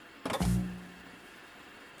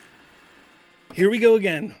Here we go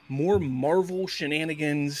again. More Marvel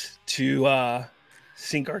shenanigans to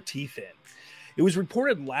sink our teeth in. It was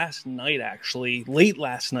reported last night, actually, late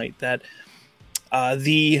last night, that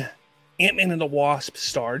the Ant-Man and the Wasp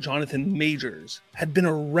star, Jonathan Majors, had been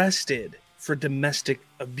arrested for domestic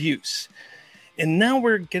abuse. And now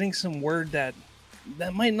we're getting some word that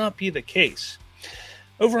might not be the case.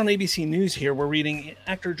 Over on ABC News here, we're reading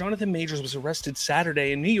actor Jonathan Majors was arrested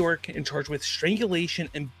Saturday in New York and charged with strangulation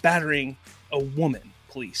and battering a woman,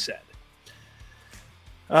 police said.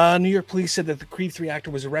 New York police said that the Creed 3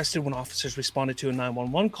 actor was arrested when officers responded to a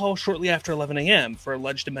 911 call shortly after 11 a.m. for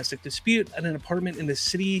alleged domestic dispute at an apartment in the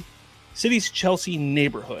city's Chelsea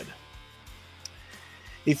neighborhood.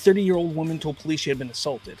 A 30-year-old woman told police she had been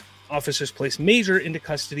assaulted. Officers placed Major into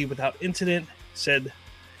custody without incident, said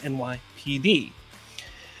NYPD.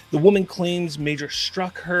 The woman claims Major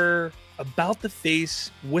struck her about the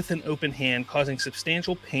face with an open hand, causing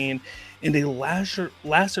substantial pain and a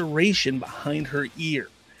laceration behind her ear.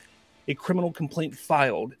 A criminal complaint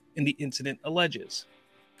filed, and the incident alleges.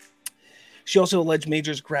 She also alleged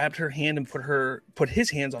Majors grabbed her hand and put his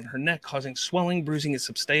hands on her neck, causing swelling, bruising, and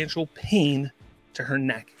substantial pain to her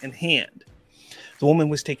neck and hand. The woman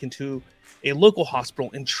was taken to a local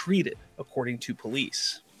hospital and treated, according to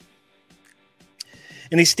police.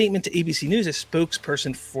 In a statement to ABC News, a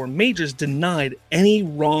spokesperson for Majors denied any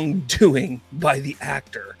wrongdoing by the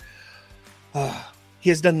actor. He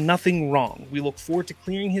has done nothing wrong. We look forward to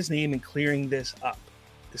clearing his name and clearing this up,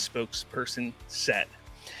 the spokesperson said.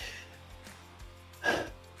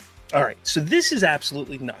 All right, so this is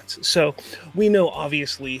absolutely nuts. So we know,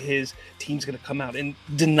 obviously, his team's going to come out and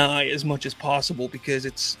deny as much as possible because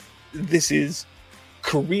this is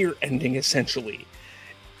career-ending, essentially.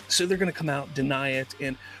 So they're going to come out, deny it,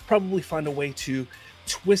 and probably find a way to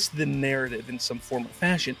twist the narrative in some form or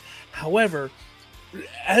fashion. However,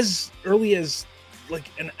 as early as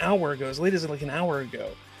as late as an hour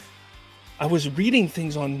ago, I was reading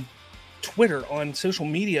things on Twitter, on social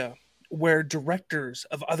media, where directors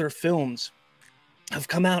of other films have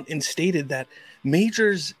come out and stated that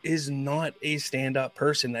Majors is not a stand-up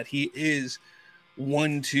person, that he is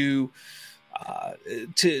one to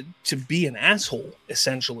be an asshole,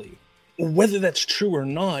 essentially. Whether that's true or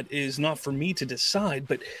not is not for me to decide,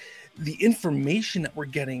 but the information that we're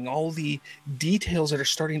getting, all the details that are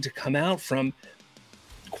starting to come out from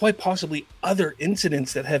quite possibly other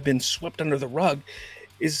incidents that have been swept under the rug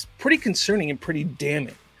is pretty concerning and pretty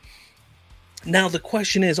damning. Now, the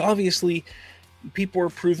question is, obviously, people are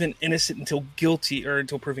proven innocent until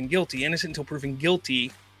proven guilty, innocent until proven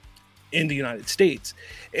guilty in the United States.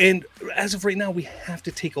 And as of right now, we have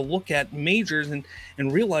to take a look at Majors and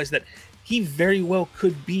realize that he very well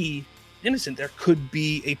could be innocent. There could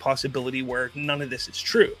be a possibility where none of this is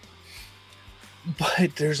true.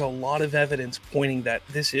 But there's a lot of evidence pointing that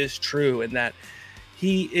this is true and that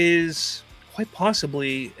he is quite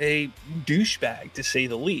possibly a douchebag, to say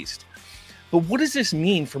the least. But what does this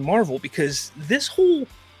mean for Marvel? Because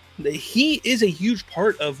he is a huge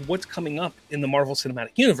part of what's coming up in the Marvel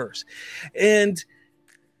Cinematic Universe. And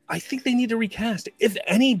I think they need to recast. If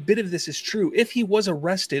any bit of this is true, if he was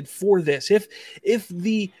arrested for this, if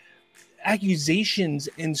the accusations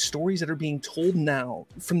and stories that are being told now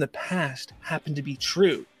from the past happen to be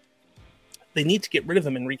true, they need to get rid of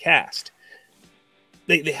him and recast.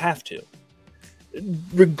 They have to.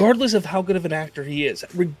 Regardless of how good of an actor he is,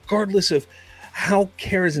 regardless of how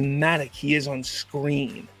charismatic he is on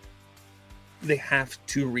screen, they have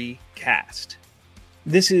to recast.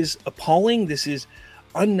 This is appalling. This is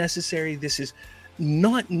unnecessary. This is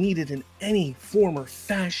not needed in any form or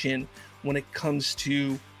fashion when it comes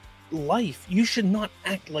to life. You should not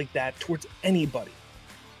act like that towards anybody.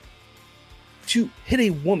 To hit a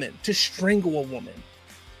woman, to strangle a woman,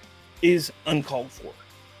 is uncalled for.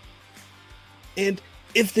 And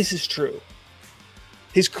if this is true,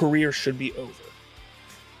 his career should be over.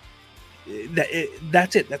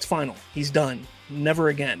 That's it. That's final. He's done. Never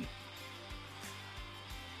again.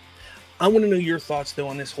 I want to know your thoughts, though,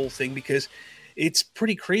 on this whole thing, because it's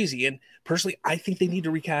pretty crazy. And personally, I think they need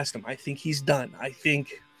to recast him. I think he's done. I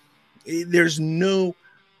think there's no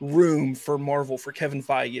room for Marvel, for Kevin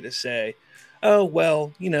Feige to say, oh,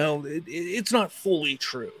 well, it's not fully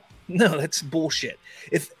true. No, that's bullshit.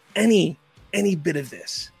 If any bit of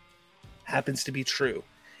this happens to be true,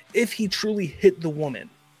 if he truly hit the woman,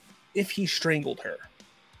 if he strangled her,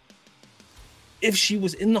 if she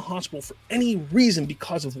was in the hospital for any reason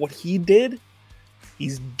because of what he did,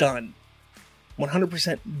 he's done.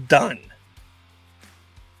 100% done.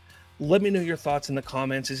 Let me know your thoughts in the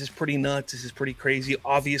comments. This is pretty nuts. This is pretty crazy.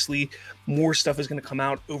 Obviously, more stuff is going to come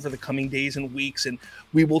out over the coming days and weeks, and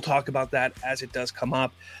we will talk about that as it does come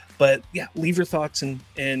up. But yeah, leave your thoughts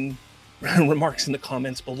and remarks in the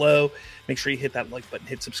comments below. Make sure you hit that like button,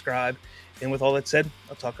 hit subscribe. And with all that said,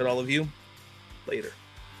 I'll talk to all of you later.